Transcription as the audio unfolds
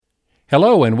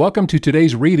Hello, and welcome to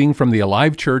today's reading from the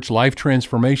Alive Church Life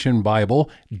Transformation Bible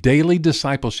Daily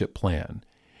Discipleship Plan.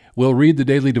 We'll read the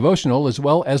daily devotional as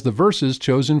well as the verses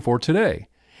chosen for today.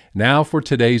 Now for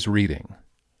today's reading.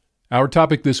 Our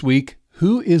topic this week,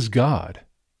 Who is God?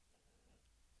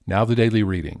 Now the daily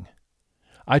reading.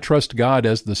 I trust God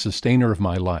as the sustainer of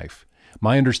my life.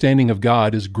 My understanding of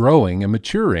God is growing and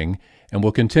maturing and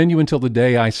will continue until the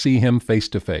day I see Him face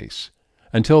to face.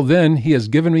 Until then, He has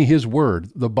given me His Word,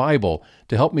 the Bible,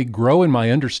 to help me grow in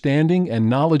my understanding and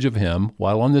knowledge of Him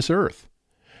while on this earth.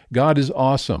 God is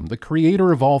awesome, the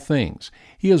Creator of all things.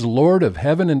 He is Lord of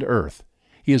heaven and earth.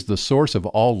 He is the source of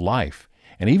all life.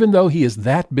 And even though He is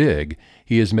that big,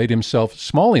 He has made Himself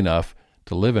small enough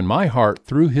to live in my heart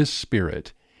through His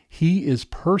Spirit. He is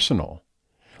personal.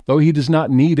 Though He does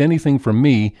not need anything from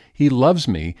me, He loves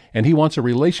me, and He wants a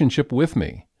relationship with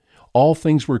me. All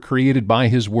things were created by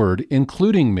His Word,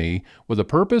 including me, with a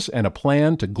purpose and a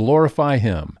plan to glorify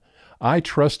Him. I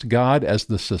trust God as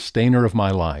the sustainer of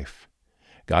my life.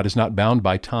 God is not bound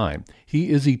by time. He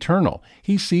is eternal.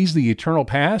 He sees the eternal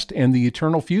past and the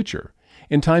eternal future.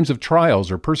 In times of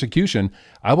trials or persecution,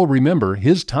 I will remember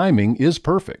His timing is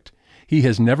perfect. He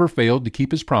has never failed to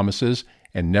keep His promises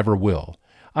and never will.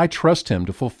 I trust Him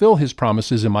to fulfill His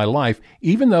promises in my life,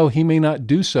 even though He may not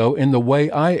do so in the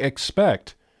way I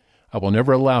expect. I will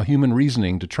never allow human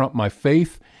reasoning to trump my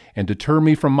faith and deter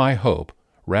me from my hope.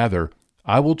 Rather,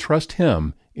 I will trust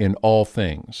Him in all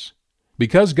things.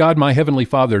 Because God, my Heavenly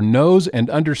Father, knows and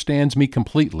understands me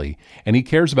completely, and He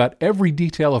cares about every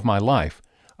detail of my life,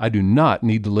 I do not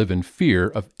need to live in fear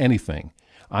of anything.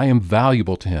 I am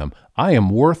valuable to Him. I am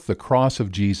worth the cross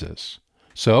of Jesus.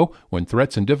 So, when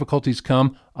threats and difficulties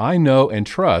come, I know and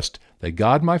trust that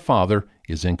God, my Father,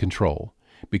 is in control.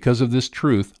 Because of this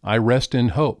truth, I rest in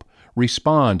hope,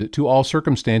 respond to all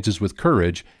circumstances with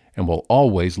courage, and will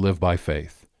always live by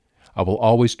faith. I will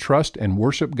always trust and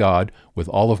worship God with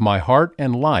all of my heart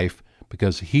and life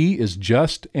because He is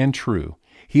just and true.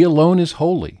 He alone is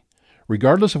holy.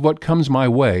 Regardless of what comes my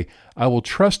way, I will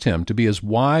trust Him to be as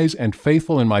wise and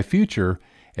faithful in my future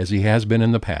as He has been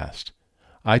in the past.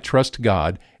 I trust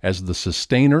God as the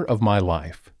sustainer of my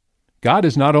life. God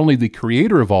is not only the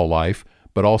creator of all life,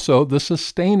 but also the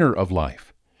sustainer of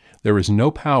life. There is no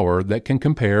power that can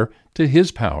compare to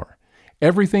His power.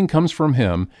 Everything comes from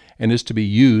Him and is to be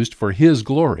used for His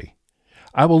glory.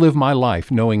 I will live my life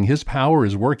knowing His power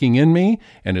is working in me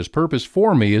and His purpose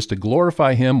for me is to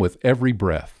glorify Him with every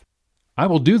breath. I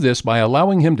will do this by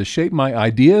allowing Him to shape my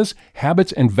ideas,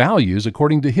 habits, and values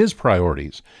according to His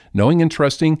priorities, knowing and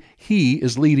trusting He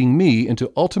is leading me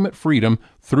into ultimate freedom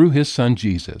through His Son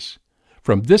Jesus.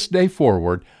 From this day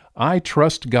forward, I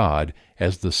trust God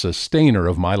as the sustainer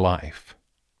of my life.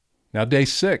 Now, day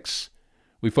 6,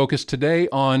 we focus today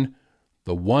on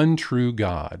the one true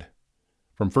God.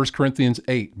 From 1 Corinthians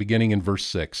 8, beginning in verse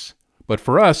 6. But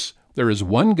for us, there is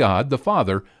one God, the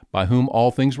Father, by whom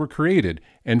all things were created,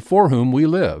 and for whom we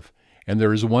live. And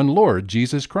there is one Lord,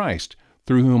 Jesus Christ,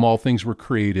 through whom all things were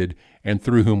created, and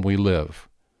through whom we live.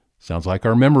 Sounds like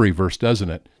our memory verse, doesn't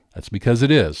it? That's because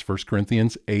it is, 1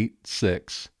 Corinthians 8,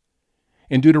 6.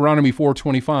 In Deuteronomy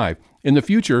 4:25, in the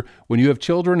future, when you have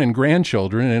children and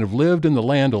grandchildren and have lived in the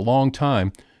land a long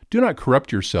time, do not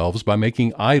corrupt yourselves by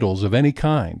making idols of any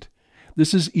kind.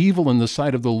 This is evil in the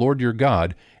sight of the Lord your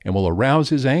God and will arouse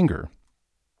His anger.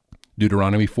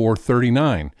 Deuteronomy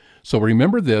 4:39, so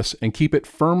remember this and keep it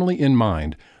firmly in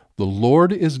mind. The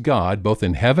Lord is God both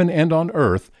in heaven and on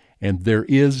earth, and there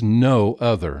is no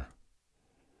other.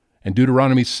 And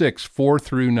Deuteronomy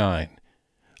 6:4-9.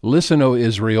 Listen, O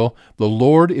Israel, the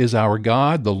Lord is our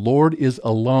God, the Lord is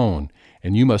alone,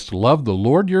 and you must love the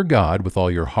Lord your God with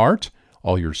all your heart,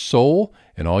 all your soul,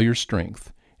 and all your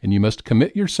strength. And you must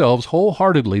commit yourselves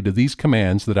wholeheartedly to these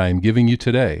commands that I am giving you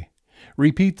today.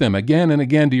 Repeat them again and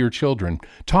again to your children.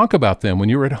 Talk about them when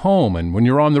you're at home and when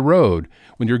you're on the road,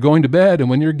 when you're going to bed and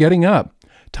when you're getting up.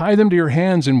 Tie them to your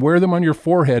hands and wear them on your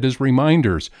forehead as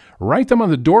reminders. Write them on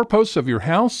the doorposts of your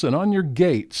house and on your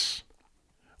gates.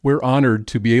 We're honored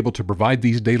to be able to provide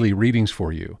these daily readings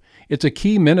for you. It's a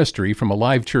key ministry from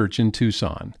Alive Church in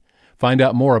Tucson. Find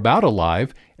out more about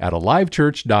Alive at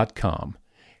alivechurch.com.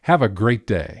 Have a great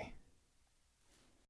day.